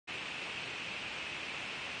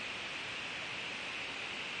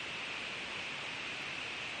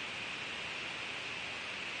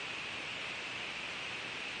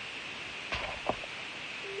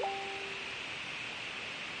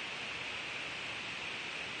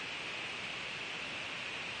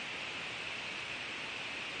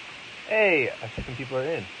Hey, I see some people are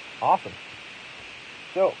in. Awesome.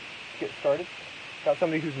 So, let's get started. Got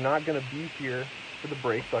somebody who's not going to be here for the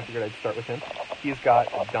break, so I figured I'd start with him. He's got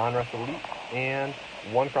a Donruss Elite and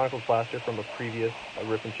one Chronicles blaster from a previous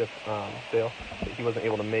rip and chip sale that he wasn't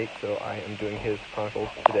able to make, so I am doing his Chronicles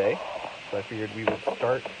today. So I figured we would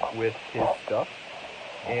start with his stuff.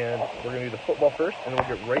 And we're going to do the football first, and then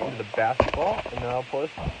we'll get right into the basketball, and then I'll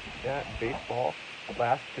post that baseball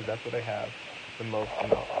last, because that's what I have the most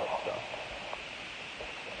amount of stuff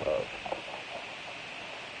of.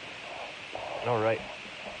 All right.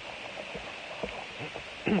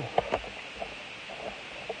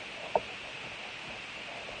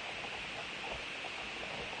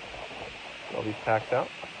 All these packs out.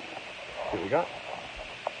 See what we got.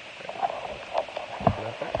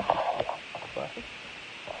 Plastic.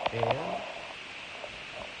 And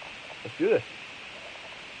let's do this.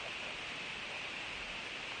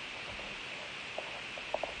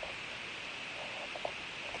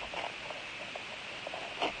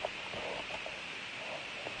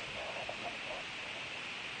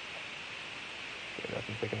 Okay,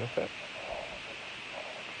 nothing taking this set.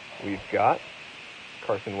 We've got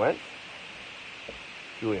Carson Wentz,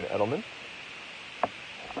 Julian Edelman.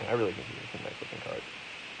 And I really think these are some nice looking cards.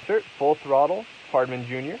 Insert Full Throttle, Hardman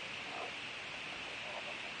Jr.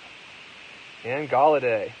 And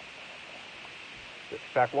Galladay.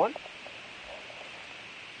 Pack 1.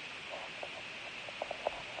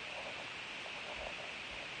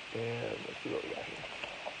 And let's see what we got here.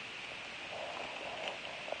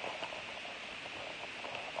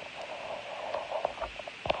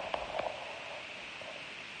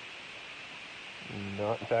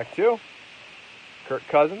 Not in pack 2. Kirk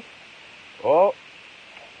Cousins. Oh,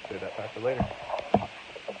 save that pack for later.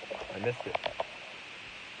 I missed it.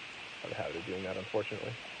 I have a habit of doing that,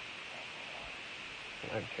 unfortunately.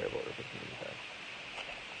 And I'm terrible at ripping community packs.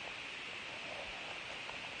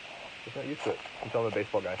 Just not used to it until I'm a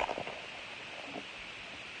baseball guy.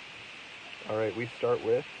 Alright, we start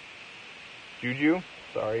with Juju.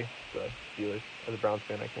 Sorry, the Steelers. As a Browns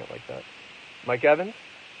fan, I can't like that. Mike Evans.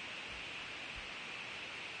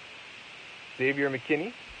 Xavier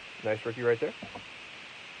McKinney. Nice rookie right there.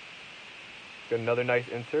 Got another nice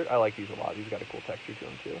insert. I like these a lot. These got a cool texture to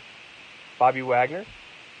them too. Bobby Wagner.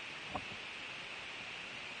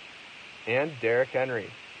 And Derrick Henry.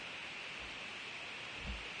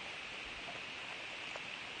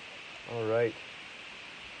 All right.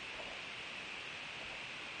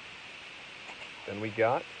 Then we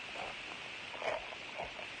got,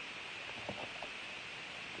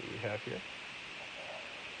 what do we have here?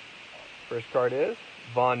 First card is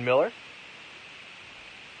Von Miller.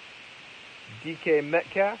 DK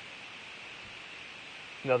Metcalf.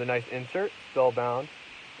 Another nice insert. Spellbound.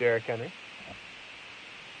 Derrick Henry.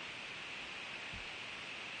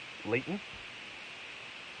 Leighton.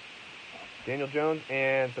 Daniel Jones,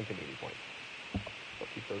 and some Panini points. I'll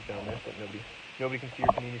keep those down there so that nobody can see your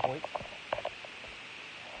Panini points.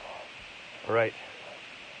 All right.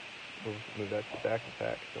 We'll move that to the back of the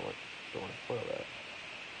pack. Don't want to spoil that.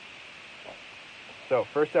 So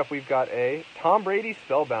first up, we've got a Tom Brady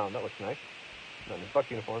Spellbound. That looks nice. Not in his Bucs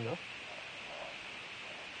uniform though.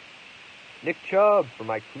 Nick Chubb for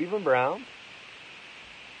my Cleveland Browns.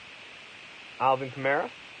 Alvin Kamara.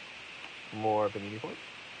 More Panini points.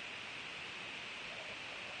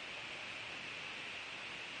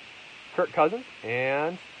 Kirk Cousins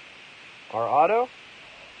and our auto.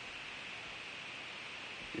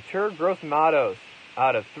 Yetur Gross-Matos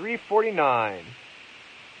out of 349.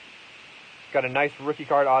 Got a nice rookie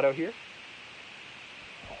card auto here.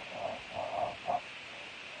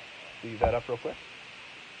 Leave that up real quick.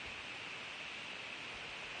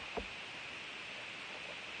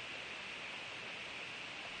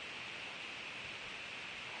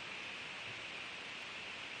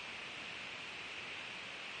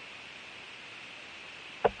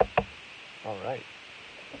 All right.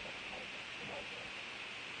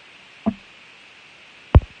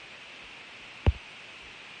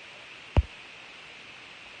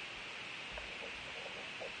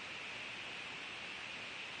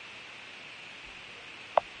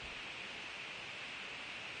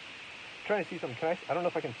 Trying to see something. I don't know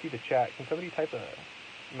if I can see the chat. Can somebody type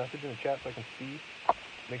a message in the chat so I can see?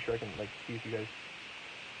 Make sure I can see if you guys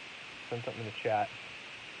send something in the chat.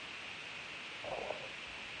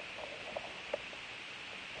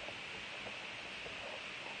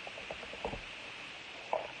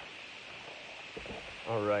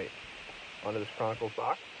 All right, onto this Chronicles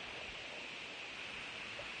box.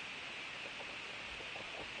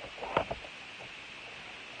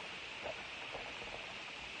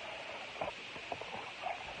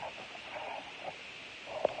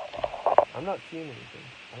 I'm not seeing anything.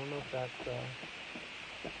 I don't know if that's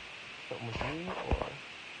something with me or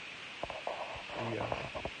the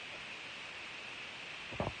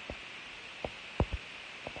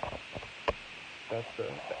that's the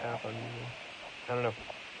app I'm using. I don't know.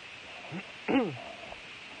 It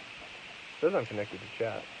says I'm connected to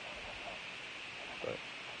chat, but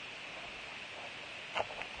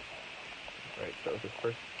alright, start with this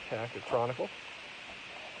first pack of Chronicles.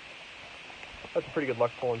 That's a pretty good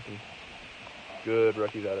luck pulling some good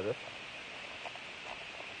rookies out of this.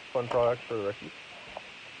 Fun product for the rookies.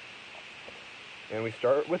 And we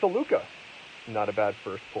start with a Luka. Not a bad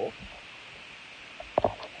first pull.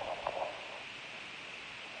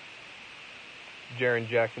 Jaren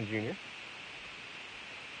Jackson Jr.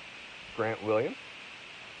 Grant Williams.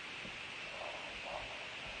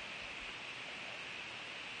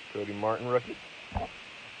 Cody Martin rookie.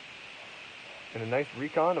 And a nice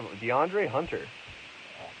recon of DeAndre Hunter.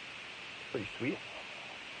 Pretty sweet.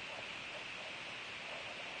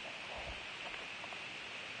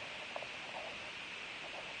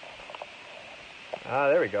 Ah,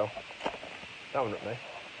 there we go. That one looked nice.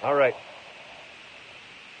 All right.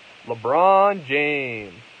 LeBron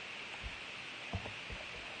James.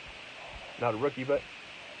 Not a rookie, but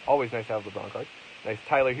always nice to have LeBron cards. Nice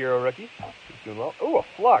Tyler Hero rookie. He's doing well. Oh, a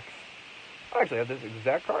Flux. I actually have this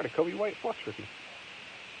exact card, a Kobe White Flux rookie.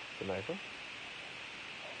 It's a nice one.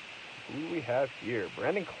 Who do we have here?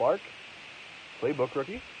 Brandon Clark, Playbook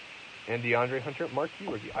rookie, and DeAndre Hunter, Marquee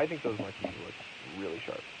rookie. I think those Marquees look really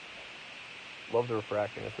sharp. Love the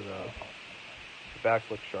refractiness of those. The backs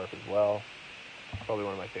look sharp as well. Probably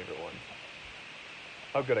one of my favorite ones.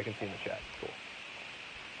 Oh, good, I can see in the chat. Cool.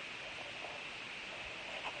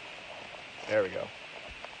 There we go.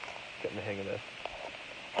 Getting the hang of this.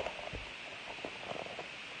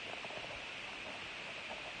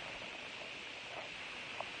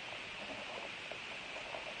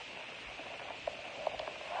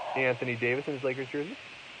 Anthony Davis in his Lakers jersey.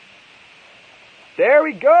 There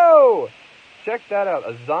we go! Check that out.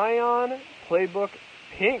 A Zion Playbook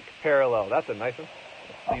pink parallel. That's a nice one.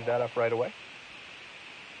 Let's leave that up right away.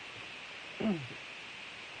 I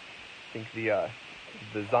think the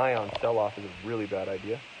Zion sell-off is a really bad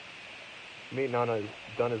idea. He may not have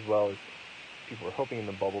done as well as people were hoping in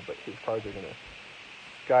the bubble, but his cards are going to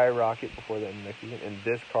skyrocket before the end of next season, and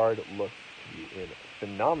this card looks to be in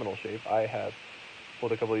phenomenal shape. I have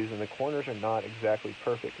pulled a couple of these, and the corners are not exactly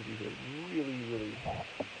perfect because these are really, really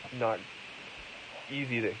not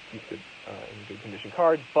easy to keep good, in good condition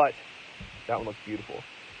cards, but that one looks beautiful.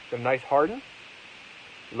 Got a nice Harden,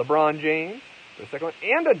 LeBron James, the second one,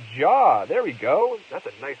 and a Jaw. There we go. That's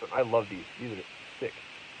a nice one. I love these. These are sick.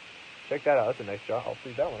 Check that out. That's a nice Jaw. I'll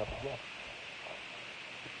freeze that one up as well.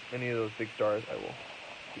 Any of those big stars, I will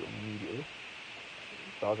do immediately.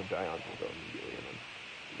 Styles and Dions will go immediately, and then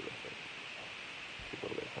do the rest of it. Take a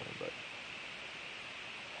little bit of time, but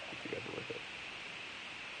I think you guys are worth it.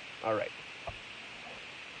 All right.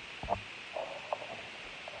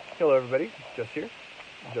 Hello, everybody. Just here.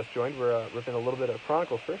 Just joined. We're ripping a little bit of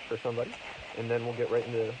Chronicles first for somebody, and then we'll get right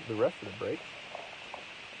into the rest of the break.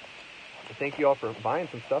 Thank you all for buying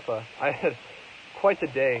some stuff. I had quite the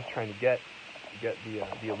day trying to get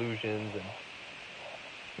the Illusions and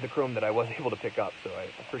the Chrome that I was able to pick up, so I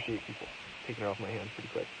appreciate people taking it off my hands pretty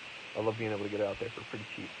quick. I love being able to get it out there for pretty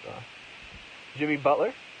cheap. Jimmy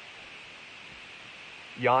Butler,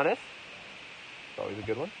 Giannis, it's always a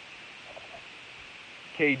good one.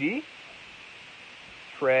 KD,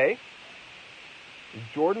 Trey,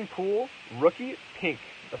 Jordan Poole, rookie, pink.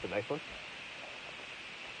 That's a nice one.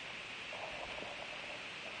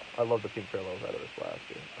 I love the pink parallels out of this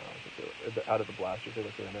blaster. Out of the blasters, they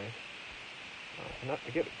look really nice.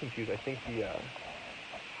 I get confused. I think the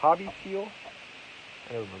Hobby Teal.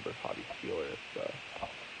 I don't remember if Hobby Teal or if the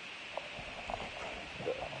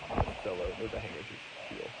Solo or the Hangers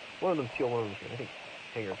are teal. One of them's teal, one of them's green. I think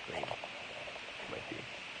Hangers green might be.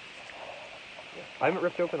 Yeah. I haven't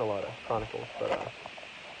ripped open a lot of Chronicles, but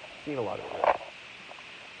seen a lot of it.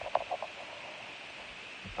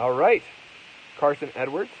 All right, Carson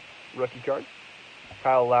Edwards, rookie card.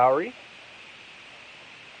 Kyle Lowry,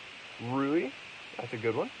 Rui, that's a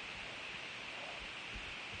good one.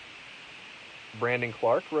 Brandon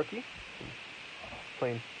Clark, rookie,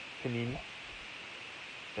 playing Panini.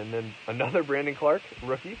 And then another Brandon Clark,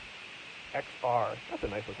 rookie, XR. That's a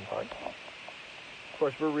nice looking card. Of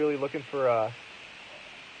course, we're really looking for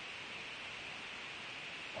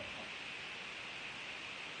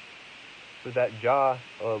that Ja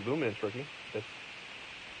Luminance rookie. That's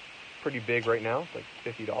pretty big right now. It's like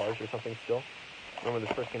 $50 or something still. Remember when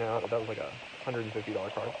this first came out, that was like a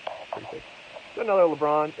 $150 card. Pretty sick. Is that another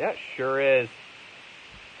LeBron? Yeah, it sure is.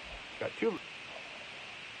 Got two.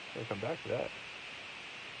 Gonna come back to that.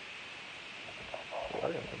 We are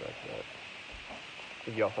gonna come back to that. I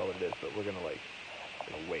think y'all saw what it is, but we're gonna wait.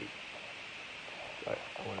 I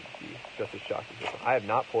wanted to be just as shocked as this one. I have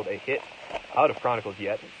not pulled a hit out of Chronicles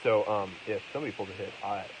yet, so if somebody pulls a hit,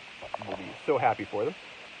 I will be so happy for them.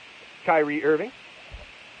 Kyrie Irving.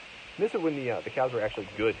 This is when the Cavs were actually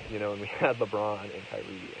good, you know, and we had LeBron and Kyrie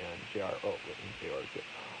and JR. Oh, and JR was good.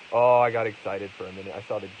 Oh, I got excited for a minute. I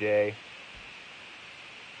saw the J.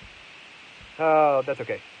 Oh, that's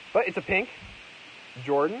okay. But it's a pink.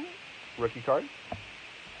 Jordan, rookie card.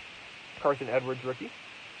 Carson Edwards, rookie.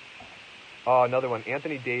 Oh, another one.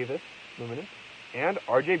 Anthony Davis, luminous. And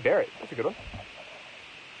RJ Barrett. That's a good one.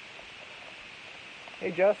 Hey,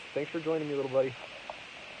 Jess. Thanks for joining me, little buddy.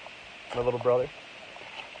 My little brother.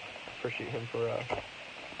 Appreciate him for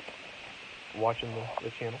watching the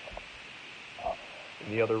channel.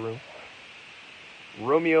 In the other room.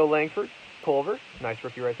 Romeo Langford. Culver. Nice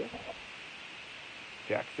rookie right there.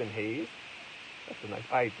 Jackson Hayes. That's a nice.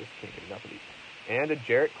 I just can't get enough of these. And a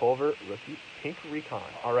Jarrett Culver rookie. Pink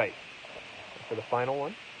Recon. All right. For the final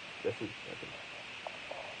one, this is.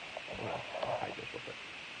 I'm gonna hide this real quick.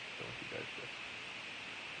 Don't want you guys to.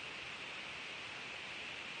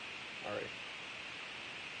 All right.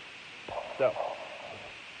 So,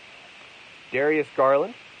 Darius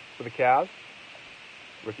Garland for the Cavs,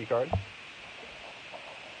 rookie card.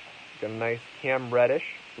 Got a nice Cam Reddish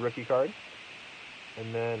rookie card.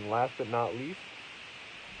 And then last but not least,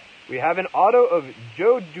 we have an auto of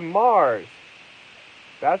Joe Dumars.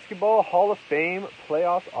 Basketball Hall of Fame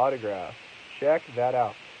playoff autograph. Check that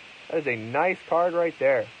out. That is a nice card right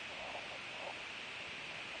there.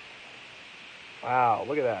 Wow,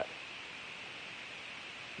 look at that.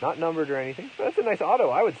 Not numbered or anything, but that's a nice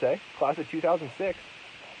auto, I would say. Class of 2006.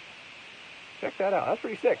 Check that out. That's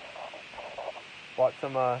pretty sick. Bought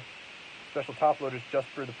some special top loaders just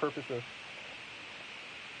for the purpose of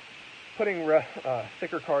putting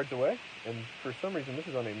thicker cards away. And for some reason, this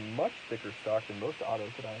is on a much thicker stock than most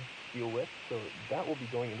autos that I deal with. So that will be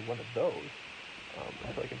going into one of those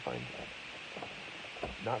until I can find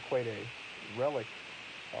not quite a relic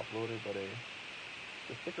top loader, but a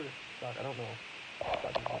thicker stock. I don't know.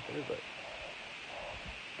 But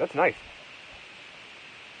that's nice.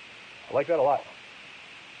 I like that a lot.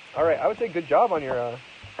 All right, I would say good job on your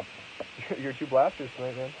two blasters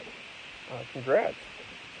tonight, man. Congrats.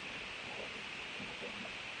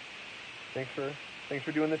 Thanks for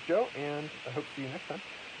doing this, Joe, and I hope to see you next time.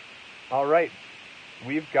 All right,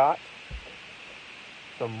 we've got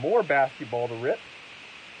some more basketball to rip,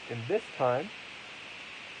 and this time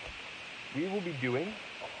we will be doing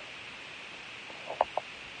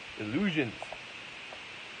Illusions.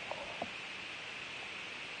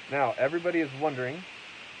 Now, everybody is wondering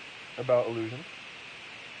about Illusions,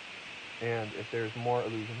 and if there's more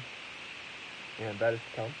Illusions, and that is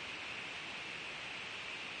to come.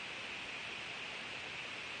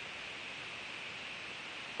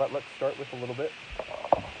 But let's start with a little bit.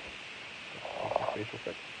 Space real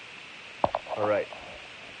quick. All right.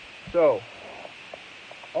 So,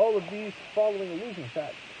 all of these following Illusion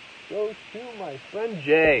packs goes to my friend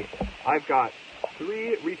Jay. I've got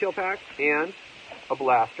 3 retail packs and a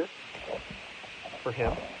blaster for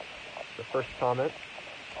him. The first comment,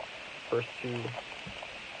 first to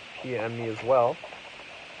PM me as well.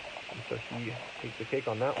 And so he takes the cake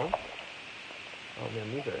on that one. Oh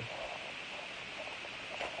man, these are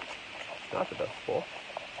not the best pull.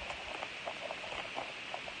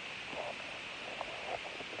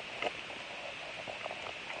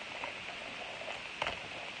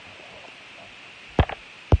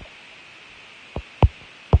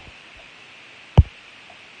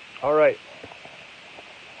 All right.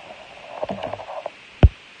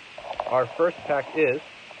 Our first pack is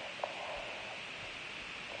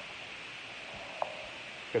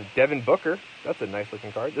got a Devin Booker. That's a nice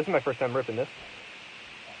looking card. This is my first time ripping this.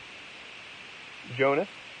 Jonas,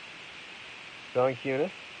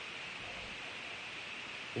 Valanciunas,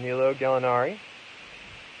 Danilo Gallinari,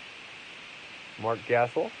 Mark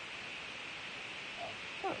Gasol.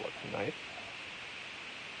 That looks nice.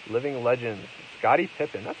 Living Legends, Scottie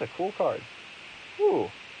Pippen. That's a cool card. Ooh,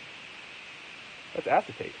 that's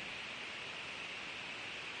acetate.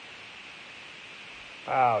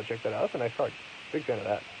 Wow, check that out. That's a nice card. Big fan of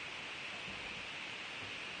that.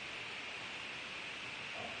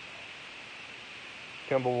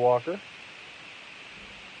 Kemba Walker.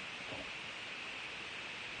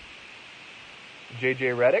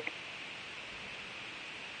 JJ Redick.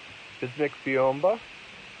 Bismack Biyombo.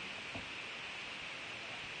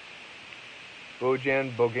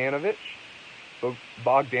 Bojan Bogdanovic.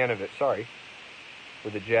 Bogdanovich, sorry, for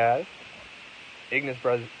the Jazz. Ignas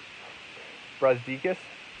Brazdeikis,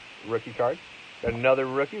 rookie card. Got another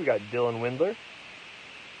rookie. We got Dylan Windler.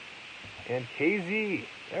 And KZ.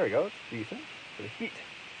 There we go. It's decent. For the Heat.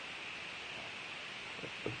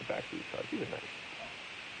 Let's look at the back of these cards. These are nice.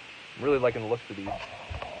 I'm really liking the looks of these.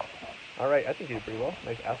 Alright, I think he did pretty well.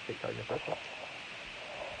 Nice acetate card in the first one.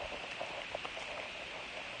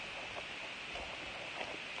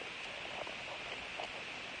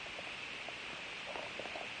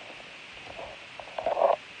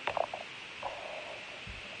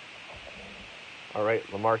 Alright,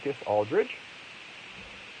 LaMarcus Aldridge.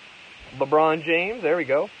 LeBron James, there we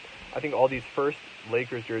go. I think all these first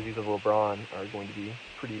Lakers jerseys of LeBron are going to be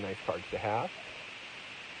pretty nice cards to have.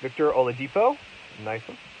 Victor Oladipo, nice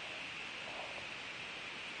one.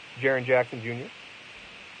 Jaren Jackson Jr.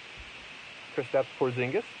 Kristaps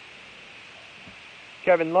Porzingis.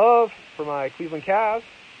 Kevin Love for my Cleveland Cavs.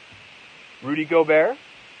 Rudy Gobert.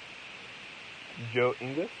 Joe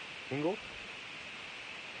Ingles.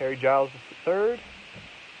 Harry Giles III.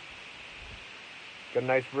 Got a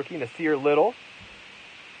nice rookie, Nasir Little.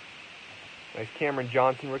 Nice Cameron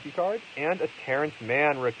Johnson rookie card. And a Terrence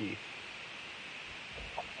Mann rookie.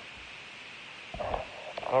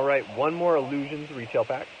 Alright, one more Illusions retail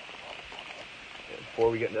pack before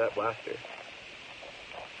we get into that blaster.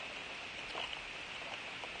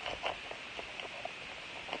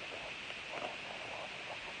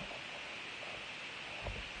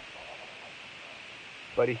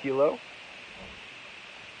 Buddy Hilo.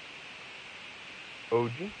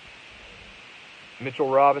 OG. Mitchell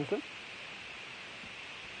Robinson.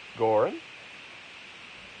 Goran.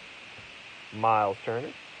 Miles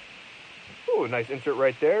Turner. Ooh, nice insert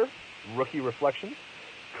right there. Rookie Reflections.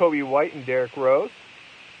 Kobe White and Derrick Rose.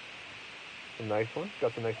 A nice one.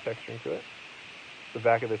 Got some nice texturing to it. The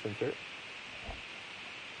back of this insert.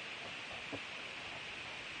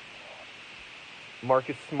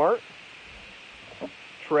 Marcus Smart.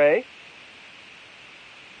 Trey.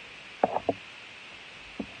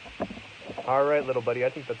 Alright, little buddy. I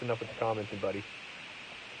think that's enough with the commenting, buddy.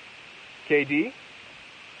 KD.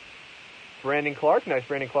 Brandon Clark. Nice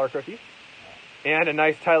Brandon Clark rookie. And a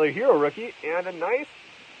nice Tyler Hero rookie. And a nice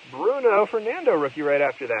Bruno Fernando rookie right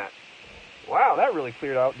after that. Wow, that really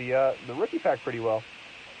cleared out the rookie pack pretty well.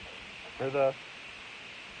 Or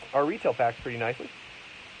our retail packs pretty nicely.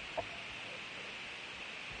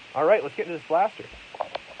 Alright, let's get into this blaster.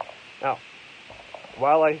 Now,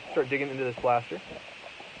 while I start digging into this blaster,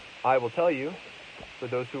 I will tell you, for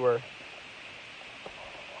those who are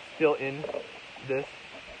still in this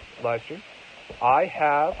live stream, I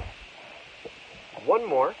have one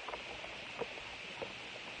more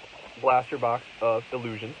blaster box of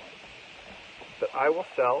Illusions that I will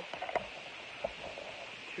sell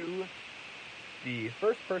to the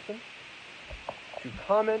first person to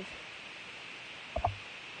comment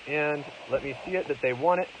and let me see it, that they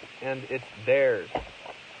want it, and it's theirs.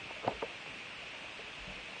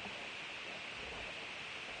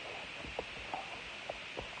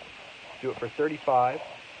 Do it for $35.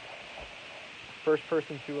 First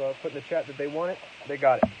person to put in the chat that they want it, they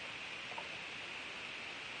got it.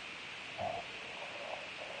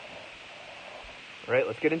 All right,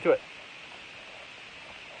 let's get into it.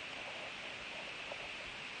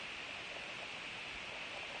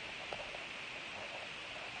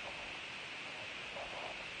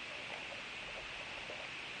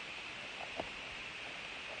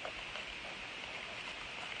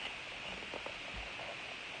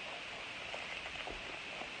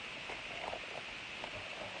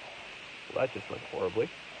 Well, that just went horribly.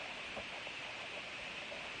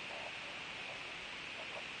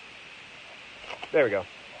 There we go.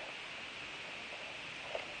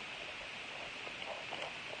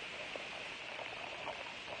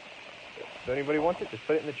 If anybody wants it, just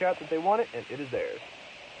put it in the chat that they want it, and it is theirs.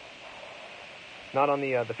 Not on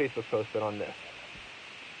the Facebook post, but on this.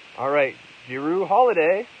 All right, Jrue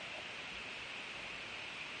Holiday,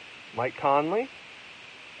 Mike Conley,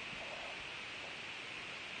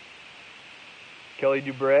 Kelly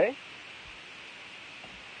Oubre.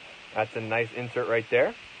 That's a nice insert right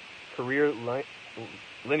there. Career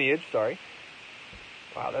lineage, sorry.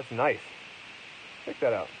 Wow, that's nice. Check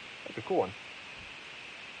that out. That's a cool one.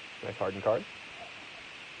 Nice Harden card.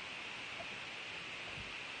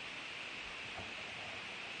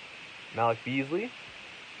 Malik Beasley.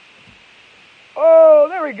 Oh,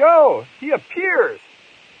 there we go. He appears.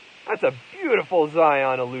 That's a beautiful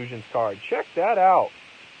Zion Illusions card. Check that out.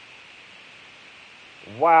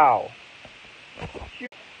 Wow.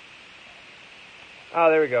 Oh,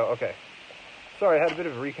 there we go. Okay. Sorry, I had a bit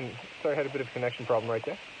of a connection problem right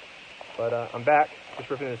there. But I'm back, just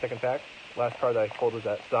ripping in the second pack. Last card that I pulled was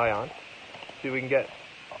that Zion. See what we can get.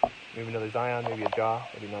 Maybe another Zion, maybe a Jaw.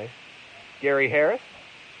 That'd be nice. Gary Harris.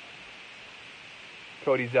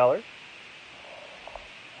 Cody Zeller.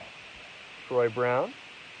 Troy Brown.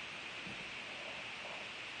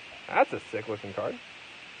 That's a sick looking card.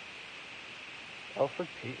 Elfrid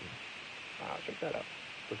Payton. Wow, check that out.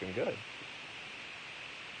 It's looking good.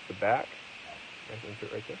 The back. Nice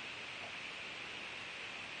insert right there.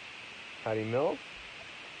 Patty Mills.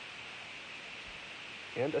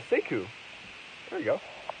 And a Sekou. There we go.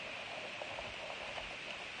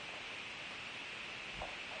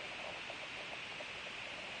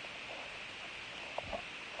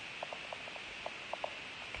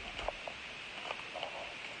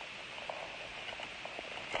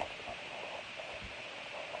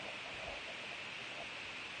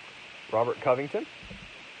 Robert Covington.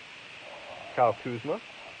 Kyle Kuzma.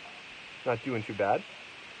 Not doing too bad.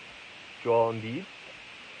 Joel Embiid.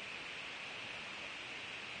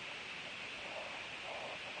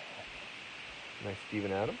 Nice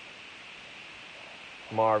Steven Adams.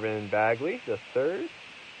 Marvin Bagley, the third.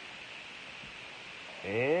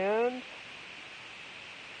 And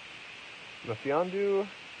Mfiondu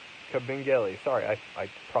Kabengele. Sorry, I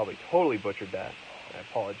probably totally butchered that. I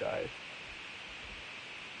apologize.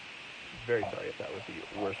 Very sorry if that was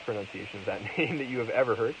the worst pronunciation of that name that you have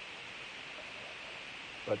ever heard.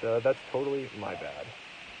 But that's totally my bad.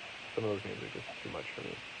 Some of those names are just too much for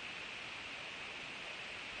me.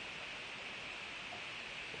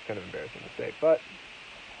 It's kind of embarrassing to say, but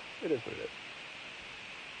it is what it is.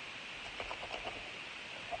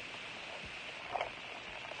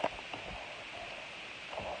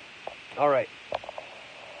 All right.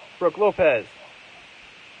 Brooke Lopez.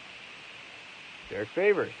 Derek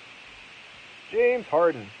Favors. James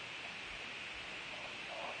Harden.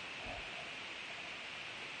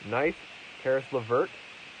 Nice Karis LeVert.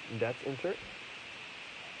 That's insert.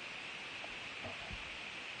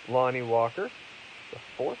 Lonnie Walker, the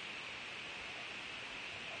fourth.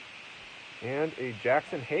 And a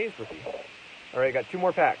Jackson Hayes rookie. All right, got two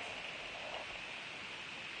more packs.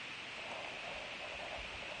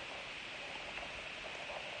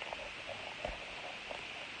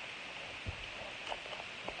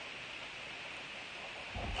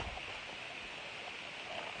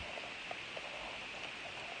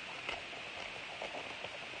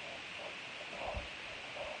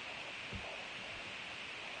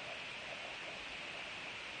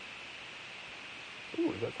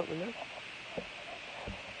 Ooh, is that something there?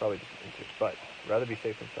 Probably just an insert, but rather be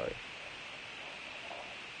safe than sorry.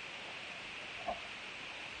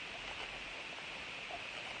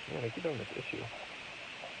 Man, I keep having this issue.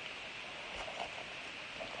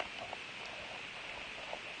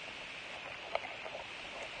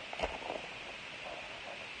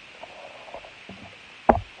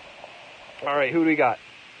 All right, who do we got?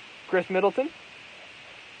 Chris Middleton,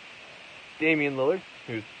 Damian Lillard,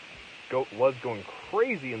 who was going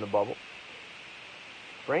crazy in the bubble.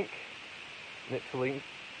 Frank Nitling.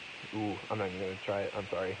 Ooh, I'm not even going to try it. I'm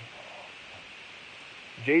sorry.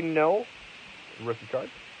 Jaden Noel, rookie card.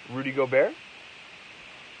 Rudy Gobert.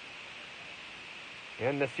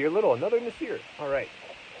 And Nasir Little, another Nasir. All right.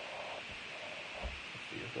 Let's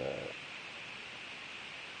see, is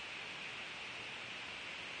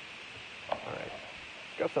that... All right.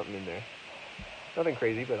 Got something in there. Nothing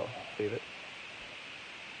crazy, but I'll save it.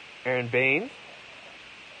 Aaron Baines.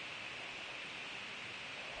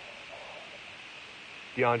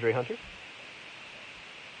 DeAndre Hunter.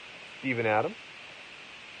 Steven Adams.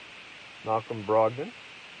 Malcolm Brogdon.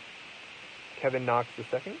 Kevin Knox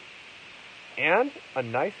II. And a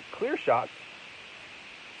nice clear shot,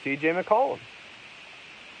 CJ McCollum.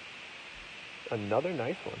 Another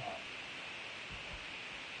nice one.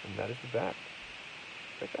 And that is the back.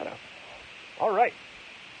 Check that out. All right.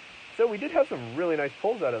 So we did have some really nice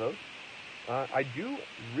pulls out of those. I do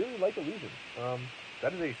really like Illusions.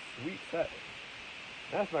 That is a sweet set.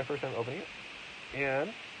 That's my first time opening it. And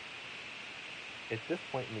at this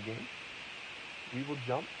point in the game, we will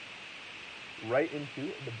jump right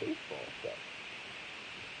into the baseball stuff.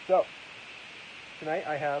 So, tonight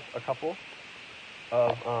I have a couple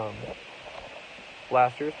of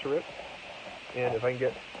blasters to rip. And if I can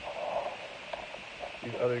get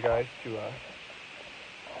these other guys to...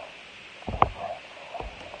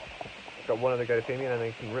 got one other guy to pay me, and then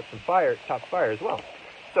I can rip some fire, top fire as well.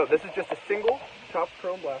 So this is just a single top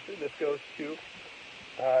chrome blaster. This goes to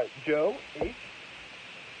Joe H.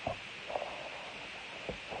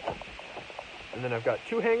 And then I've got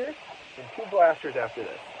two hangers and two blasters after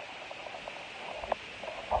this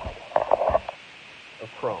of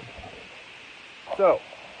chrome. So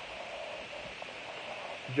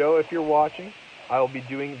Joe, if you're watching, I will be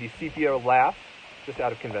doing the sepia last, just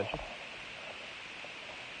out of convention.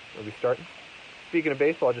 We'll be starting. Speaking of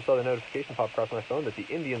baseball, I just saw the notification pop across my phone that the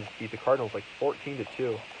Indians beat the Cardinals like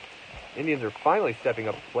 14-2. Indians are finally stepping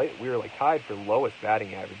up to the plate. We were like tied for lowest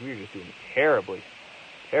batting average. We were just doing terribly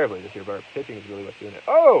this year, but our pitching is really what's doing it.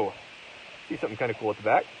 Oh! See something kind of cool at the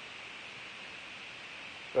back.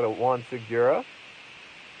 Got a Juan Segura.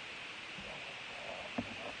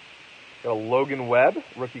 Got a Logan Webb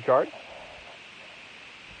rookie card.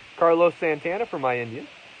 Carlos Santana for my Indians.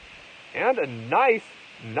 And a nice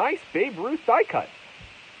Babe Ruth die cut.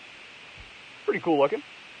 Pretty cool looking.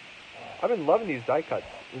 I've been loving these die cuts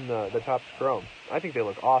in the Topps Chrome. I think they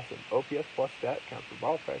look awesome. OPS plus stat, counts for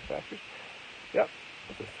ball factors. Yep,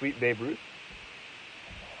 that's a sweet Babe Ruth.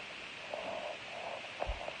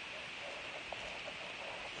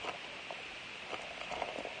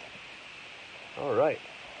 All right.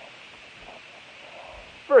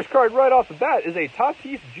 First card right off the bat is a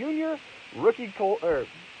Tatis Jr. rookie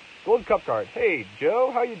Gold Cup card. Hey,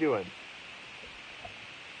 Joe, how you doing?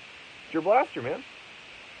 It's your blaster, man.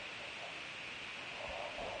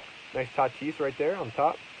 Nice Tatis right there on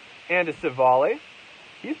top. And a Civale.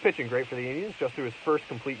 He's pitching great for the Indians just through his first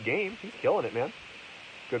complete game. He's killing it, man.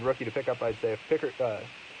 Good rookie to pick up, I'd say.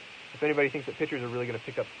 If anybody thinks that pitchers are really going to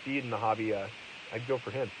pick up speed in the hobby, I'd go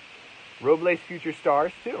for him. Robles Future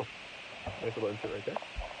Stars, too. Nice little insert right there.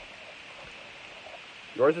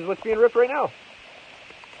 Yours is what's being ripped right now.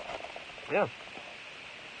 Yeah.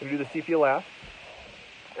 Gonna do the sepia last.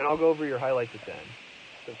 And I'll go over your highlights at the end,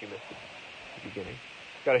 since you missed it at the beginning.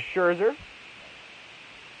 Got a Scherzer.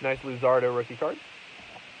 Nice Luzardo rookie card.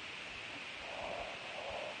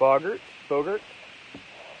 Bogart.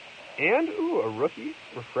 And, a rookie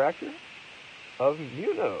refractor of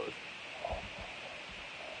Munoz.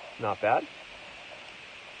 Not bad.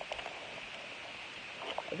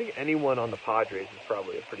 I think anyone on the Padres is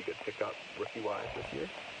probably a pretty good pickup rookie-wise this year,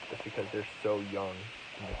 just because they're so young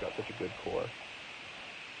and they've got such a good core.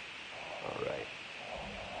 All right.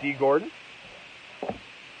 D. Gordon.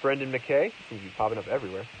 Brendan McKay. Seems to be popping up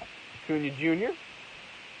everywhere. Acuna Jr.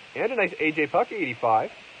 And a nice AJ Puck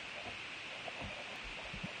 85.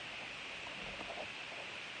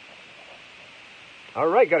 All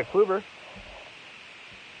right, got a Kluber.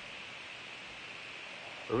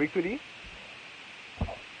 Urquidy.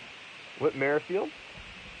 Whit Merrifield.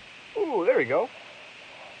 Ooh, there we go.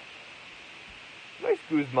 Nice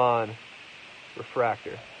Guzman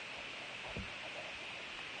refractor.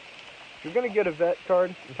 If you're going to get a vet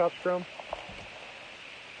card in Topps Chrome,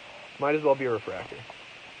 might as well be a refractor.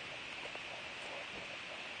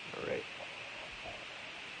 All right.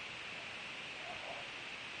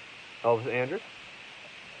 Elvis Andrus.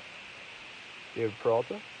 David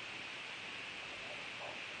Peralta.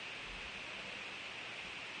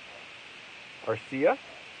 Arcia.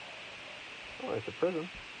 Oh, it's a Prism.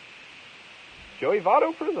 Joey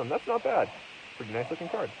Votto Prism. That's not bad. Pretty nice looking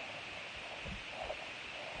card.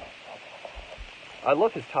 I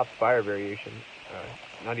love his top Fire variation.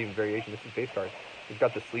 Not even variation, this is base card. He's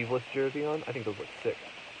got the sleeveless jersey on. I think those look sick.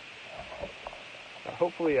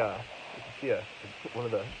 Hopefully, you can see one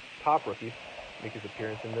of the top rookies make his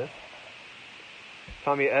appearance in this.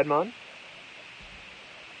 Tommy Edman.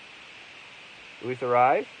 Luis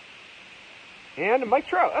Arraez. And Mike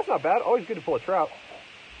Trout. That's not bad. Always good to pull a Trout.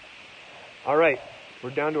 All right.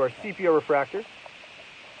 We're down to our sepia refractor.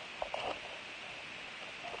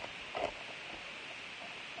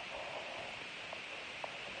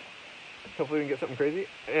 Hopefully we can get something crazy.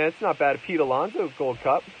 And it's not bad. Pete Alonso Gold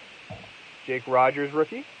Cup. Jake Rogers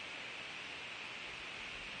rookie.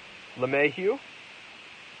 LeMahieu.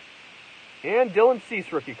 And Dylan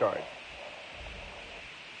Cease rookie card.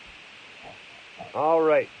 All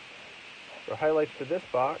right. So highlights for this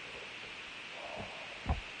box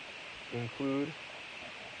include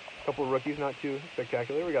a couple of rookies, not too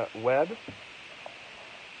spectacular. We got Webb.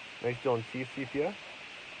 Nice Dylan Cease sepia.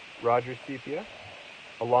 Rogers sepia.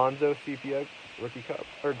 Alonso sepia rookie cup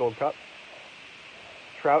or Gold Cup.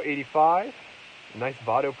 Trout 85. Nice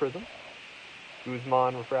Votto Prism.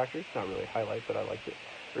 Guzman refractors. Not really a highlight, but I liked it.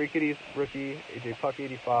 Urquidy rookie. AJ Puck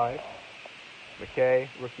 85. McKay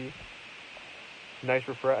rookie. Nice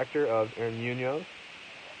refractor of Aaron Munoz.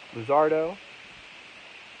 Luzardo.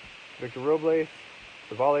 Victor Robles.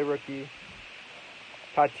 Civale rookie.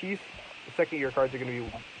 Tatis. The second year cards are going to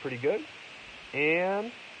be pretty good.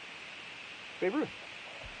 And Babe Ruth.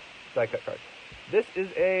 Die cut card. This is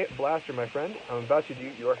a blaster, my friend. I'm about to do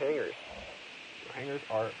your hangers. Your hangers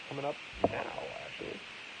are coming up now, actually.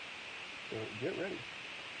 So get ready.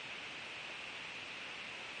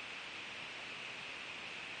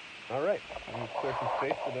 All right, I'm going to clear some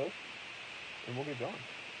space for those, and we'll get going.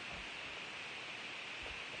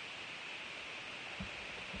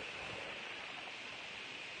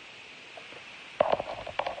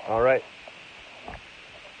 All right. I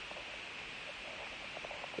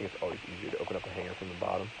think it's always easier to open up a hanger from the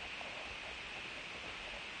bottom.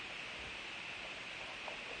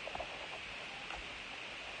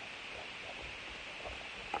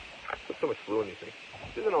 Put so much glue in these things.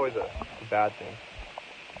 This isn't always a bad thing.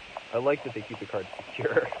 I like that they keep the cards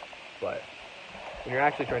secure, but when you're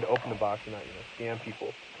actually trying to open the box and not, scam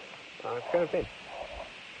people, it's kind of a pain.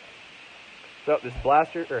 So this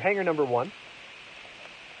blaster, or hanger number 1.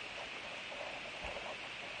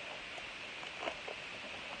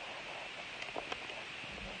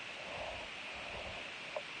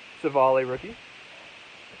 Savale rookie.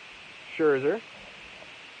 Scherzer.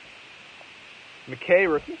 McKay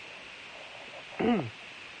rookie.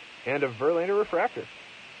 And a Verlander refractor.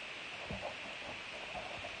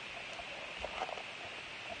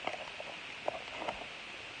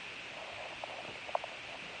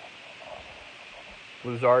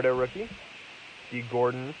 Luzardo rookie. D.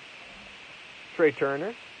 Gordon. Trey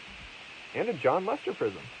Turner. And a John Lester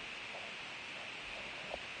prism.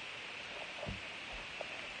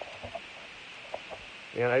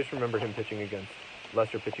 And I just remember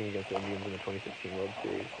Lester pitching against the Indians in the 2016 World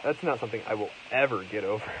Series. That's not something I will ever get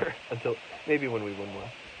over until maybe when we win one.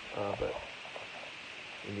 But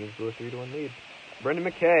Indians blew a 3-1 lead. Brendan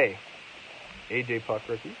McKay. AJ Puck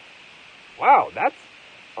rookie. Wow, that's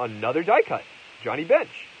another die cut. Johnny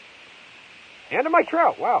Bench. And a Mike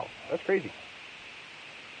Trout. Wow, that's crazy.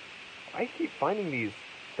 I keep finding these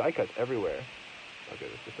die cuts everywhere. Okay,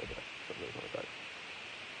 that's just like some of those on the cards.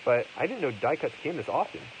 But I didn't know die cuts came this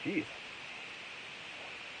often. Jeez.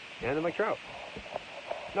 And a Mike Trout.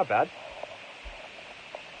 Not bad.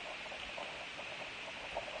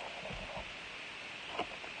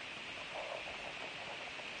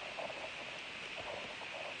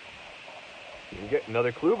 You can get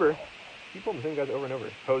another Kluber. Keep pulling the same guys over and over.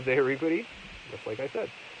 Jose Urquidy, just like I said.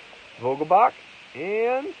 Vogelbach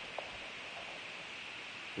and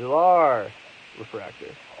Villar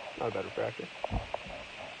refractor. Not a bad refractor.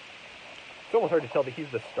 It's almost hard to tell that he's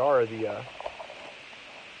the star of the,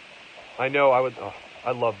 I know,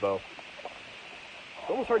 I love Bo. It's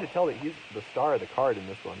almost hard to tell that he's the star of the card in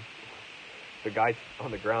this one. The guy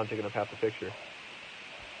on the ground taking up half the picture.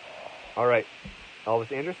 Alright.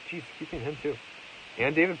 Elvis Andrus. Jeez, keep seeing him too.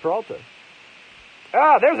 And David Peralta.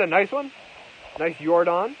 Ah, there's a nice one. Nice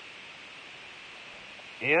Jordan.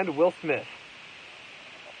 And Will Smith.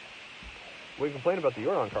 What do you complain about the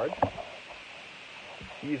Jordan card?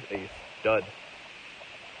 He's a stud.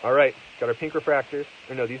 Alright, got our pink refractors.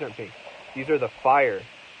 Or no, these aren't pink. These are the Fire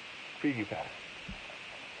preview pack.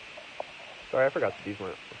 Sorry, I forgot that these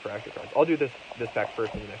weren't refractor cards. I'll do this pack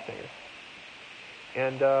first in the next hanger.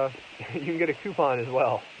 And you can get a coupon as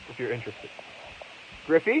well if you're interested.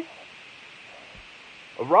 Griffey.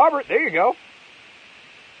 A Robert, there you go.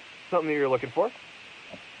 Something that you're looking for.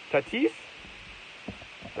 Tatis.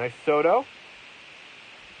 Nice Soto.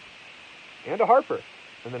 And a Harper.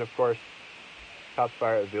 And then, of course, Topps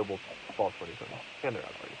Fire available fall 2020. And they're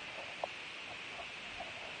out parties.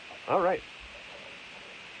 Alright.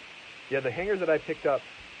 Yeah, the hangers that I picked up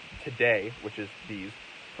today, which is these,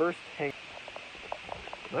 first hanger.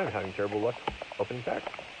 I'm having terrible luck opening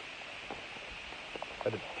packs. I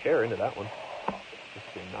had to tear into that one. Just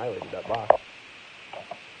annihilated that box.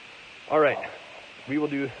 Alright. We will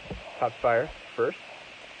do Topps Fire first.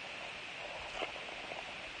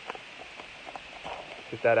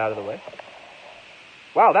 Get that out of the way.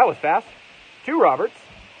 Wow, that was fast. 2 Roberts.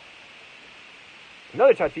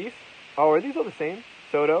 Another Tatis. Oh, are these all the same?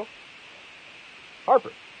 Soto.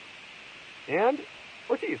 Harper. And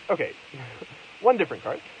Ortiz. Okay. One different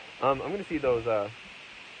card. I'm going to see those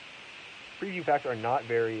preview packs are not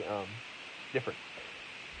very different.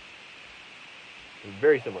 They're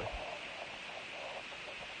very similar.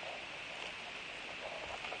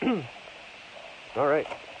 All right.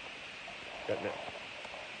 Got next.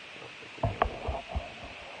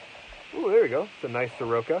 Ooh, there we go. It's a nice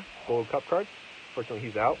Soroka Gold Cup card. Fortunately,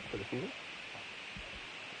 he's out for the season.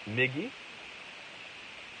 Miggy.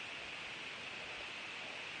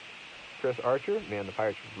 Chris Archer. Man, the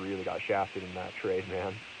Pirates really got shafted in that trade,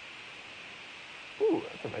 man. Ooh,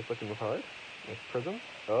 that's a nice looking card. Nice prism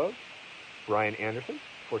of Brian Anderson.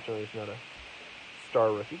 Fortunately, it's not a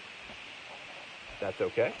star rookie. That's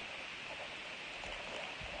okay.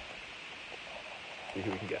 See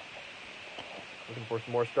who we can get. Looking for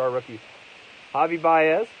some more star rookies. Javi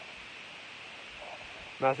Baez.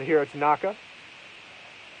 Masahiro Tanaka.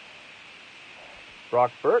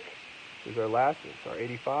 Brock Burke. Here's our last. It's our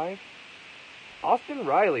 85. Austin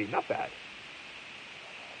Riley. Not bad.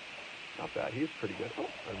 Not bad. He's pretty good. Oh,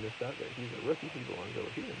 I missed that. But he's a rookie. He belongs over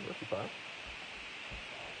here in the rookie pile.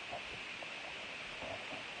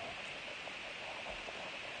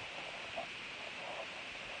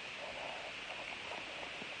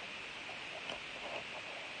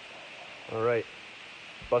 All right.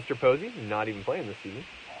 Buster Posey, not even playing this season.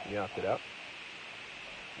 He opted out.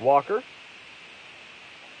 Walker.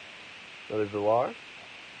 Another Villar.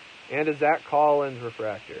 And a Zach Collins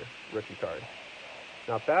refractor, rookie card.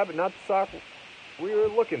 Not bad, but not the Sox we were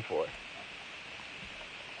looking for.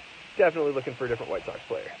 Definitely looking for a different White Sox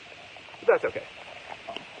player. But that's okay.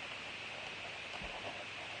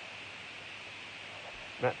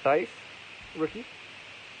 Matt Thaiss, rookie.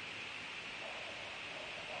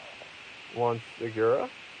 Juan Segura.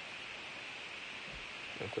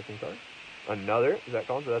 Nice looking card. Another Zach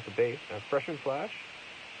Collins, so that's a base. And a freshman flash.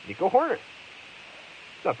 Nico Horner.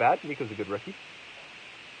 Not bad. Nico's a good rookie.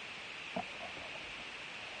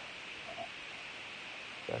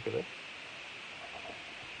 Back of this.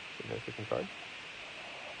 Nice looking card.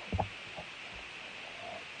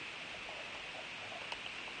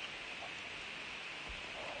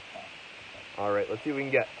 All right, let's see what we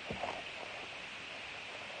can get.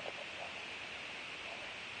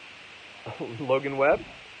 Logan Webb.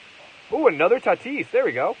 Oh, another Tatis. There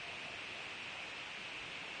we go.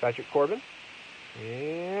 Patrick Corbin.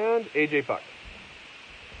 And AJ Puck.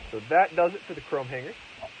 So that does it for the Chrome Hangers.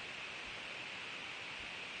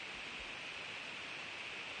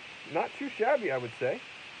 Not too shabby, I would say.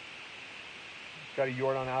 Got a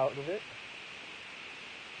Jordan out of it.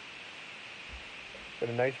 Got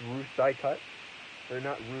a nice Ruth die cut. Or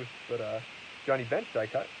not Ruth, but Johnny Bench die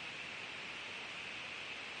cut.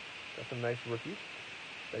 Got some nice rookies.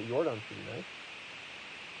 That Jordan's pretty nice.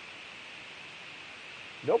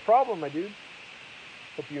 No problem, my dude.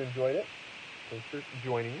 Hope you enjoyed it. Thanks for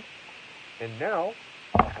joining me. And now,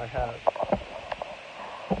 I have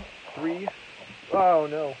 3... Oh,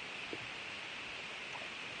 no.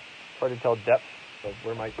 Hard to tell depth of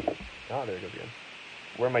where my... Oh, there it goes again.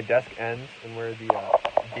 Where my desk ends and where the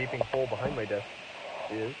gaping hole behind my desk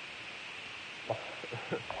is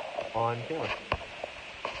on camera.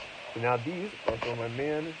 So now these are for my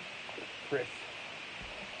man, Chris.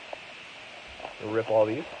 I'll rip all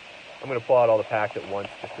these. I'm going to pull out all the packs at once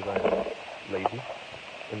just because I'm lazy.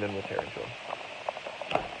 And then we'll tear into them.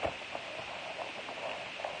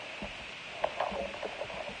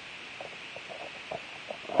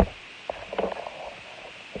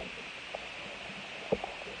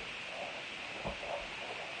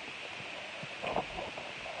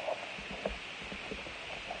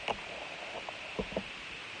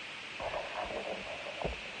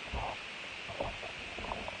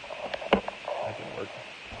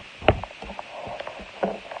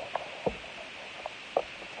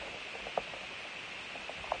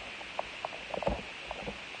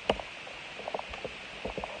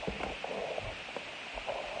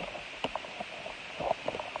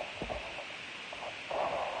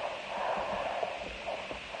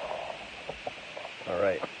 All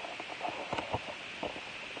right.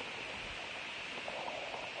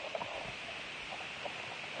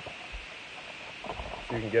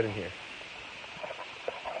 So you can get in here.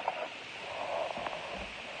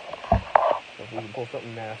 So if we can pull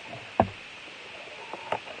something nasty.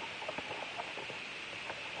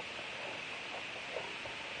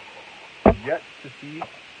 Yet to see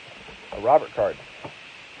a Robert card.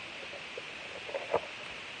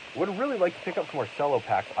 Would really like to pick up some more cello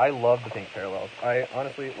packs. I love the pink parallels. I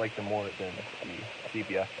honestly like them more than the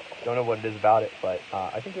sepia. Don't know what it is about it, but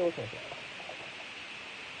I think they look nice.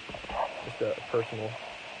 Just a personal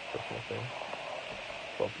thing.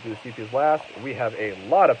 So let's do the sepias last. We have a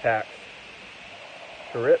lot of packs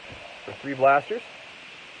to rip for 3 blasters.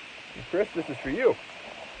 And Chris, this is for you.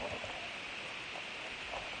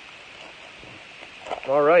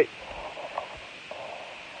 All right.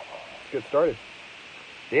 Let's get started.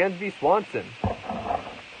 Dansby Swanson. Get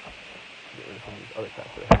rid of some of these other packs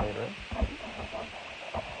that I have laying around.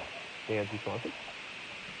 Dansby Swanson.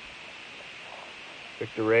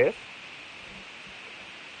 Victor Reyes.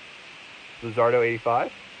 Luzardo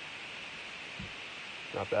 85.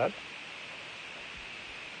 Not bad.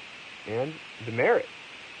 And Demerit.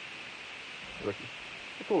 Rookie.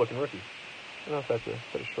 It's a cool looking rookie. I don't know if that's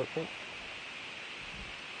a short print.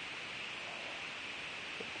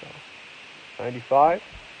 95.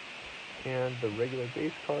 And the regular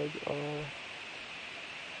base cards are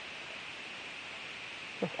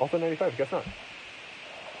also 95. Guess not.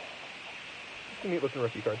 It's a neat looking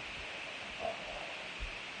rookie card.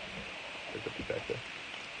 There's a few back there.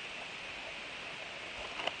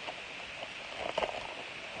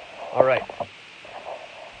 All right.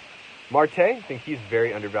 Marte, I think he's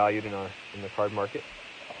very undervalued in the card market.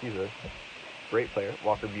 He's a great player.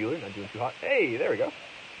 Walker Buehler, not doing too hot. Hey, there we go.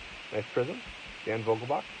 Nice prism. Dan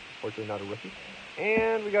Vogelbach, fortunately not a rookie.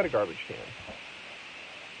 And we got a garbage can.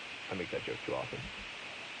 I make that joke too often.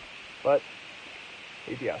 But,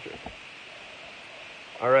 hate the Astros.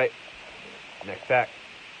 All right. Next pack.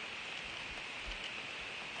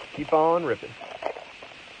 Keep on ripping.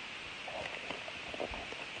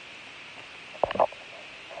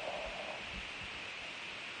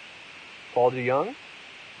 Paul DeYoung.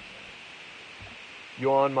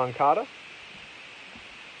 Yohan Moncada.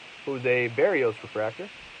 Jose Barrios refractor.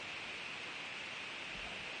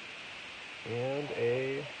 And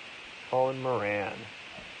a Colin Moran.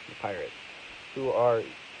 The Pirates. Who are,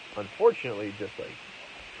 unfortunately, just like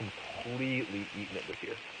completely eating it this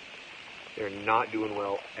year. They're not doing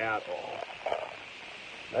well at all.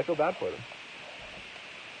 I feel bad for them.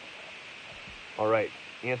 All right.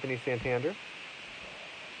 Anthony Santander.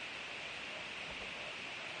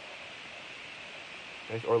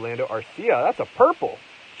 Nice Orlando Arcia. That's a purple.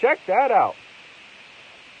 Check that out.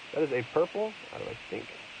 That is a purple. How do I think?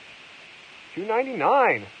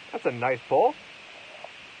 $2.99. That's a nice pull. Let's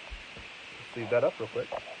leave that up real quick.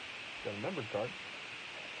 Got a numbered card.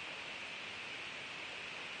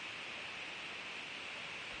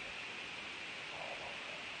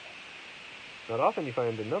 Not often you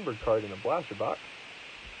find a numbered card in a blaster box.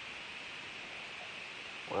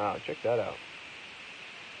 Wow, check that out.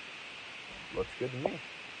 Looks good to me.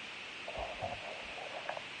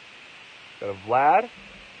 Got a Vlad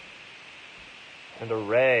and a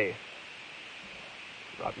Ray.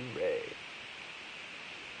 Robbie Ray.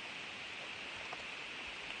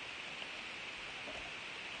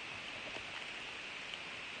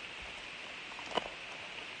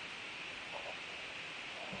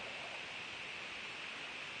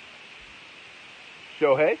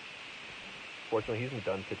 Shohei. Fortunately, he's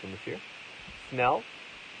done pitching this year. Snell.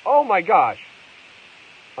 Oh my gosh.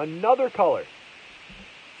 Another color.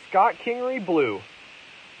 Scott Kingery blue.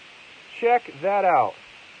 Check that out.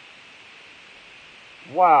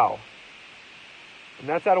 Wow. And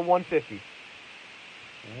that's out of 150.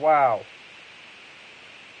 Wow.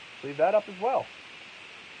 Leave that up as well.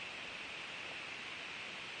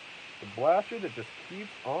 The blaster that just keeps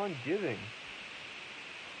on giving.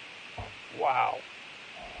 Wow.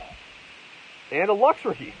 And a Lux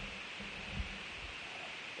rookie.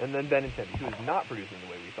 And then Benintendi, who is not producing the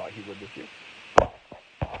way we thought he would this year.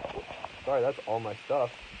 Sorry, that's all my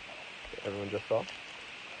stuff that everyone just saw.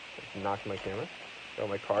 Just knocked my camera. Got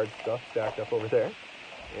my card stuff stacked up over there.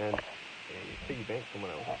 And a piggy bank from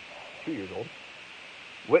when I was 2 years old.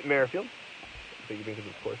 Whit Merrifield. Piggy bank is,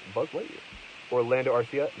 of course, Buzz Lightyear. Orlando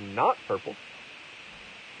Arcia, not purple.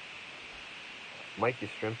 Mike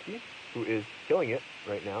Yastrzemski, who is killing it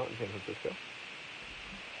right now in San Francisco.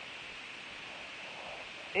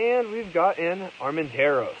 And we've got an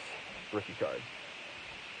Armenteros rookie card.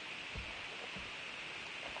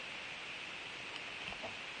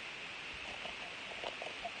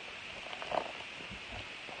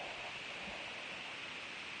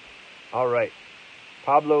 All right.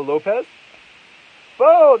 Pablo Lopez.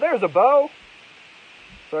 Bo! There's a Bo!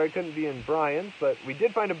 Sorry it couldn't be in Brian's, but we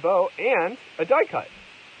did find a Bo and a die cut.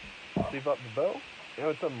 Leave up the Bo. You know,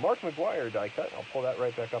 it's a Mark McGwire die cut. I'll pull that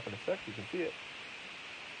right back up in a sec so you can see it.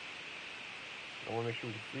 I want to make sure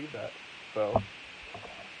we can sleeve that Bo.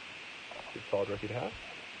 Good solid rookie to have.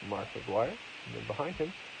 Mark McGwire. And then behind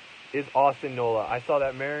him is Austin Nola. I saw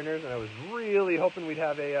that Mariners, and I was really hoping we'd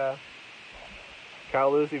have a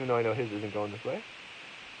Kyle Lewis, even though I know his isn't going this way.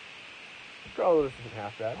 Kyle Lewis isn't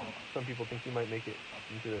half bad. Some people think he might make it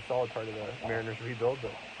into a solid part of the Mariners rebuild,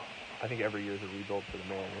 but I think every year is a rebuild for the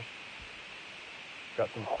Mariners. Got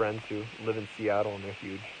some friends who live in Seattle, and they're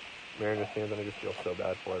huge Mariners fans, and I just feel so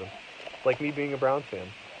bad for them. It's like me being a Browns fan.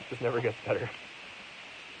 It just never gets better.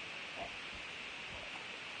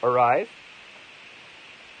 Arise.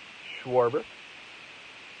 Schwarber.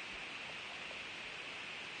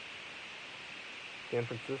 San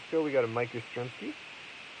Francisco, we got a Mike Yastrzemski.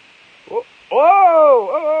 Oh,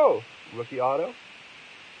 oh! Rookie auto.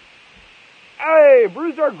 Hey,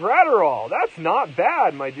 Brusdar Graterol. That's not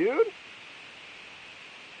bad, my dude.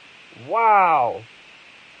 Wow.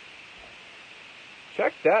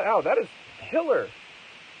 Check that out. That is killer.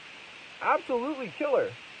 Absolutely killer.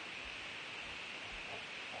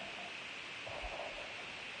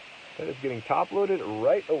 That is getting top loaded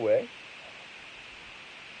right away.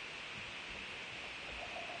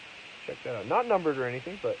 Check that out. Not numbered or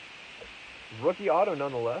anything, but rookie auto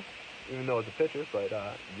nonetheless, even though it's a pitcher. But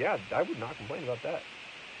yeah, I would not complain about that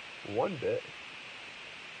one bit.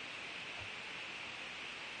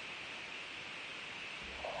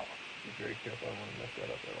 very careful. I don't want to mess that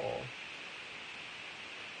up at all.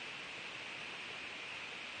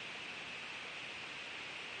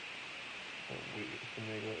 Oh, wait, let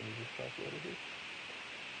me just calculate it here.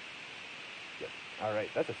 Yep. Alright,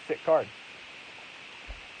 that's a sick card.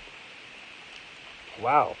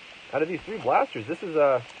 Wow. Out of these 3 blasters, this is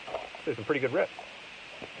some pretty good rips.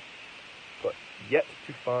 But yet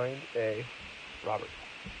to find a Robert.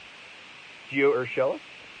 Gio Urshela,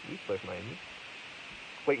 he plays for Miami.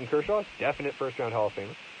 Clayton Kershaw, definite first-round Hall of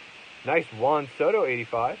Famer. Nice Juan Soto,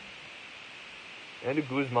 85. And a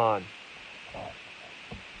Guzman.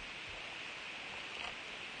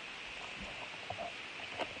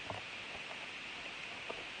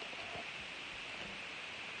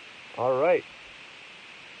 All right.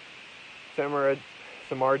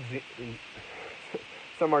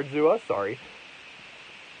 Samardzua, sorry.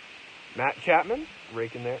 Matt Chapman,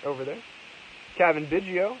 raking there over there. Kevin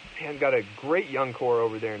Biggio, and got a great young core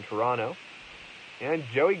over there in Toronto. And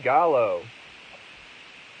Joey Gallo.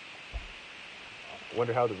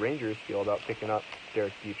 Wonder how the Rangers feel about picking up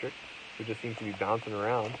Derek Dietrich, who just seems to be bouncing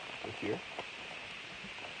around this year.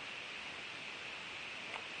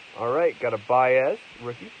 All right, got a Baez,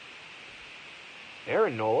 rookie.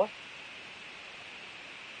 Aaron Nola.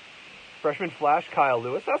 Freshman Flash, Kyle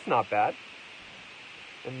Lewis. That's not bad.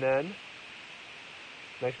 And then,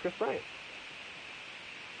 nice Chris Bryant.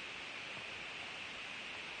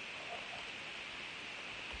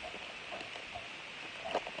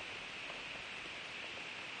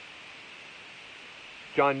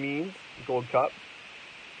 John Means, Gold Cup.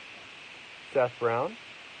 Seth Brown.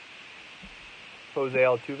 Jose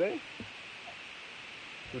Altuve,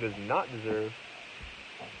 who does not deserve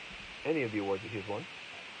any of the awards that he has won.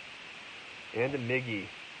 And a Miggy.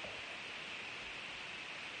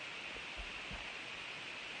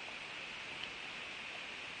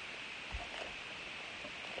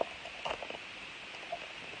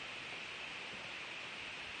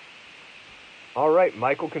 All right,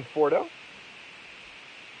 Michael Conforto.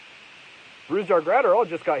 Bruce Gratterall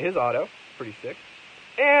just got his auto. Pretty sick.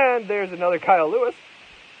 And there's another Kyle Lewis.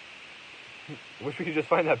 Wish we could just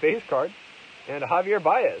find that base card. And a Javier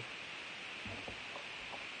Baez.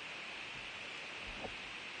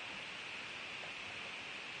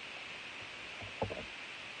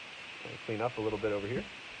 Clean up a little bit over here.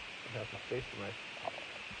 I have some space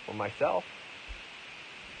for myself.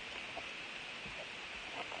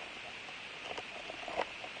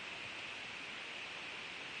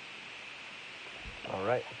 All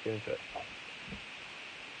right, let's get into it.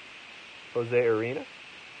 Jose Arena,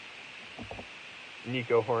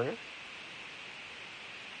 Nico Horner,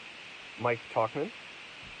 Mike Tauchman,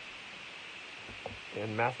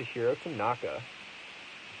 and Masahiro Tanaka.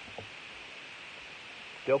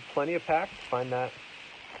 Still plenty of packs. Find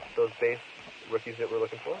those base rookies that we're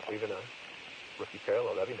looking for. Or even a rookie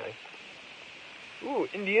parallel. That'd be nice. Ooh,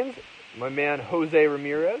 Indians. My man Jose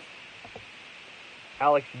Ramirez.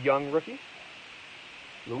 Alex Young rookie.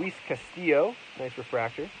 Luis Castillo. Nice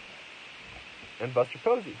refractor. And Buster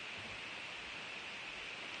Posey.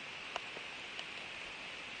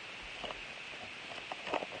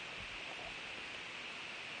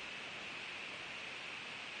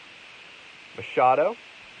 Machado.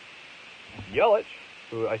 Yelich,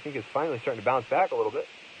 who I think is finally starting to bounce back a little bit.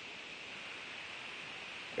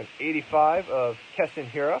 An 85 of Keston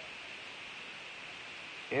Hiura.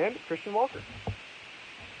 And Christian Walker.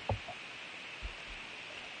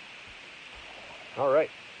 All right.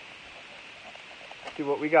 Let's see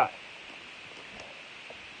what we got.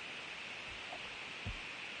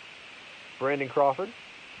 Brandon Crawford.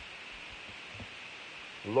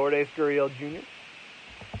 Lourdes Gurriel Jr.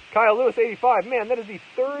 Kyle Lewis, 85. Man, that is the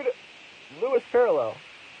 3rd Lewis parallel.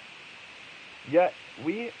 Yet,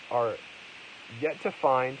 we are yet to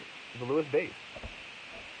find the Lewis base.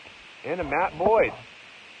 And a Matt Boyd.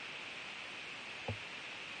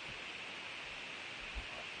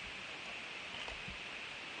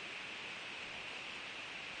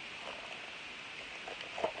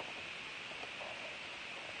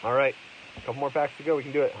 All right, a couple more packs to go. We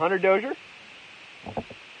can do it. Hunter Dozier.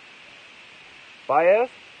 Baez.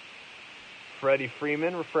 Freddie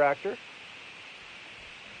Freeman, refractor.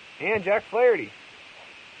 And Jack Flaherty.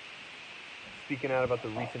 Speaking out about the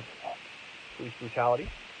recent police brutality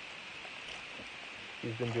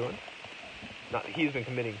he's been doing. Not that he's been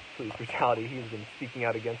committing police brutality. He's been speaking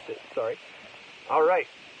out against it. Sorry. All right.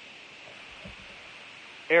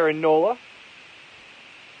 Aaron Nola.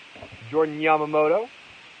 Jordan Yamamoto.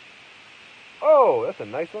 Oh, that's a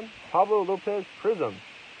nice one. Pablo Lopez Prism.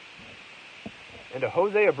 And a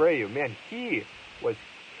Jose Abreu. Man, he was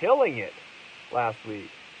killing it last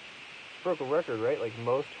week. broke a record, right? Like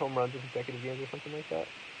most home runs in consecutive games or something like that.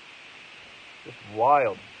 Just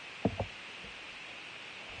wild.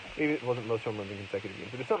 Maybe it wasn't most home runs in consecutive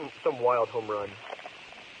games, but it's some wild home run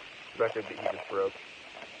record that he just broke.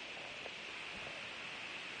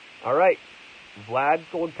 All right, Vlad's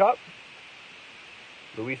Gold Cup.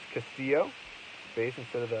 Luis Castillo, base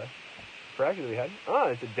instead of the refractor that we had. Ah,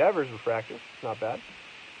 it's a Devers refractor. It's not bad.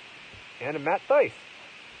 And a Matt Thaiss.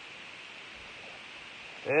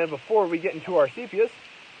 And before we get into our sepias,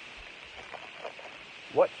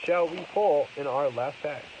 what shall we pull in our last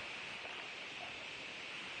pack?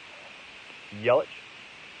 Yelich.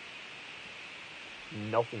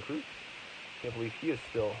 Nelson Cruz. Can't believe he is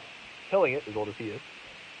still killing it, as old as he is.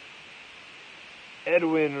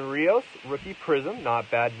 Edwin Rios, rookie Prism.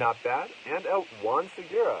 Not bad, not bad. And a Juan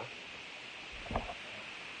Segura.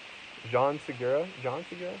 John Segura? I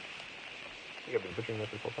think I've been butchering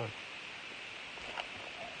that this whole time.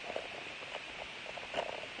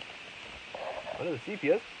 One of the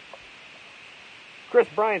sepias. Chris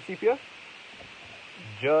Bryant sepia.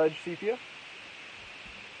 Judge sepia.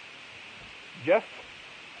 Jeff.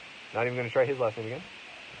 Not even going to try his last name again.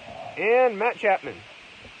 And Matt Chapman.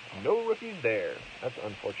 No rookies there. That's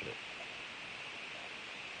unfortunate.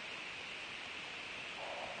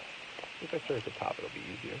 If I start at the top, it'll be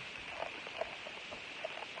easier.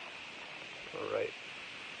 All right.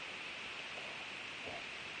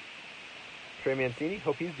 Trey Mancini.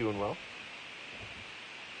 Hope he's doing well.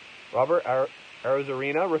 Robert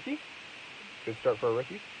Arozarena, rookie. Good start for a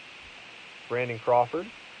rookie. Brandon Crawford.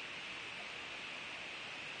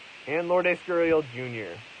 And Lourdes Gurriel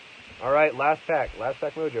Jr. All right, last pack. Last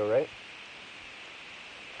pack mojo, right?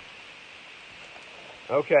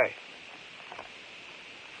 Okay.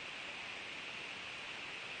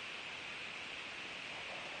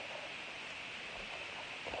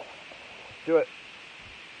 Do it.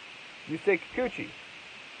 Yusei Kikuchi.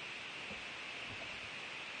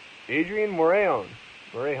 Adrian Morejon.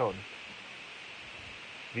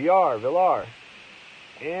 Villar.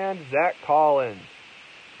 And Zach Collins.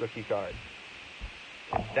 Rookie card.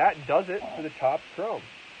 And that does it for the top Chrome.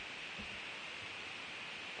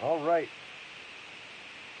 All right.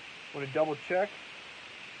 Want to double check?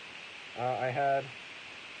 I'll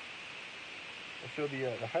show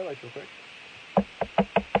the highlights real quick. Trying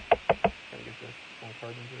to get this small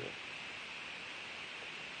card into it.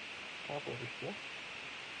 Top over still.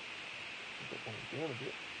 Put some damage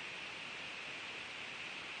it.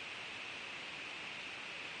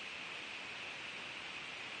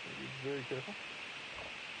 Be very careful.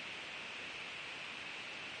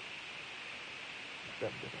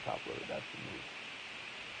 Grab a different top loader. That's the move.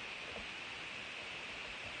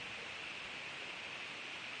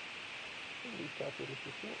 These top loaders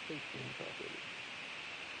just don't take any top loaders.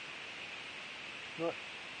 But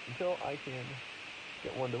until I can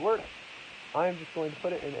get one to work, I'm just going to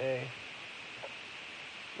put it in a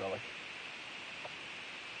relic.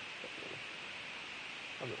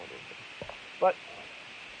 I'll get one to work. But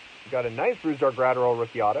we got a nice Brusdar Gratterall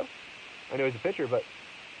rookie auto. I know he's a pitcher, but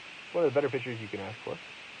one of the better pitchers you can ask for.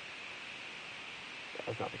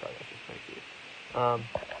 That's not the card, that's just nice.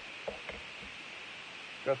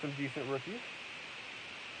 Got some decent rookies.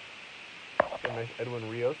 Got a nice Edwin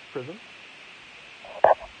Rios Prism.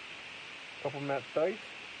 Couple Matt Thaiss.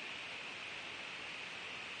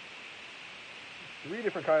 3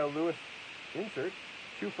 different Kyle Lewis inserts.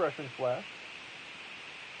 2 freshman flash.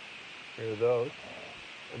 Here are those.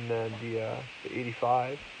 And then the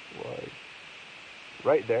 85 was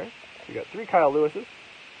right there. So we got 3 Kyle Lewises.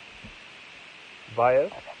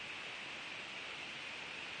 Baez.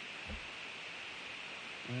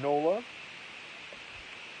 Nola. Of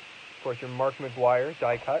course, your Mark McGuire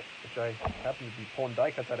die cut, which I happen to be pulling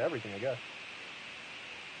die cuts out of everything, I guess.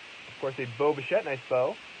 Of course, a Bo Bichette, nice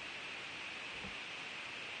bow.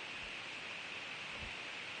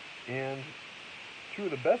 And 2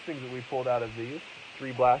 of the best things that we pulled out of these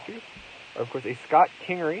 3 blasters are, of course, a Scott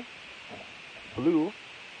Kingery blue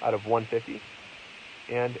out of 150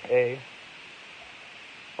 and a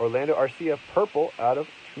Orlando Arcia purple out of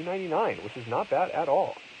 299, which is not bad at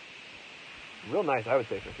all. Real nice, I would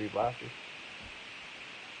say, for 3 blasters.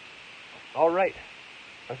 All right.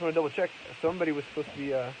 I just want to double check. Somebody was supposed to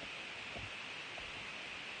be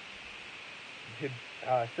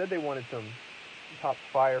said they wanted some top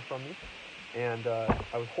fire from me, and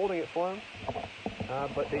I was holding it for them,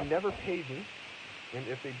 but they never paid me. And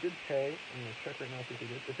if they did pay, I'm going to check right now see if they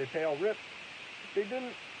did. If they pay, I'll rip. If they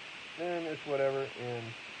didn't, then it's whatever. And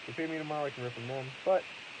if they pay me tomorrow, I can rip them then. But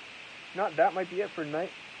not that might be it for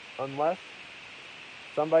tonight, unless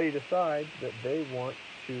somebody decides that they want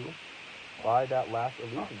to buy that last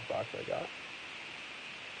Illusions box I got.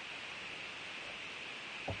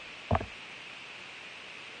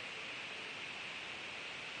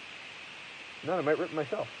 No, I might rip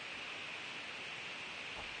myself.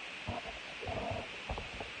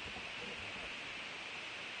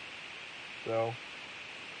 So,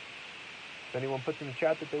 if anyone puts in the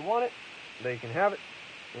chat that they want it, they can have it.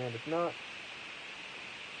 And if not,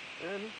 then